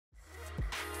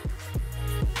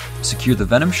Secure the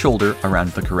Venom Shoulder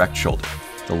around the correct shoulder.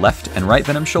 The left and right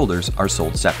Venom Shoulders are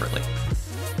sold separately.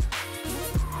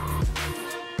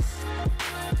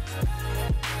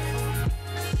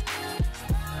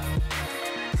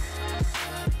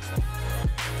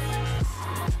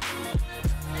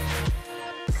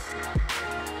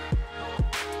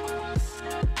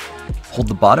 Hold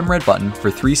the bottom red button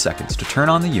for 3 seconds to turn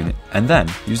on the unit, and then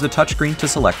use the touchscreen to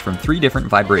select from 3 different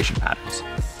vibration patterns: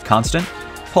 constant,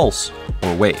 pulse,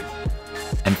 or wave,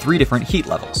 and 3 different heat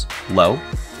levels: low,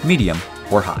 medium,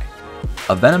 or high.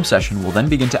 A Venom session will then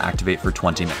begin to activate for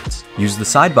 20 minutes. Use the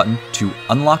side button to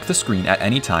unlock the screen at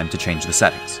any time to change the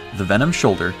settings. The Venom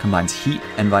Shoulder combines heat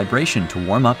and vibration to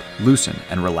warm up, loosen,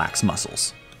 and relax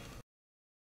muscles.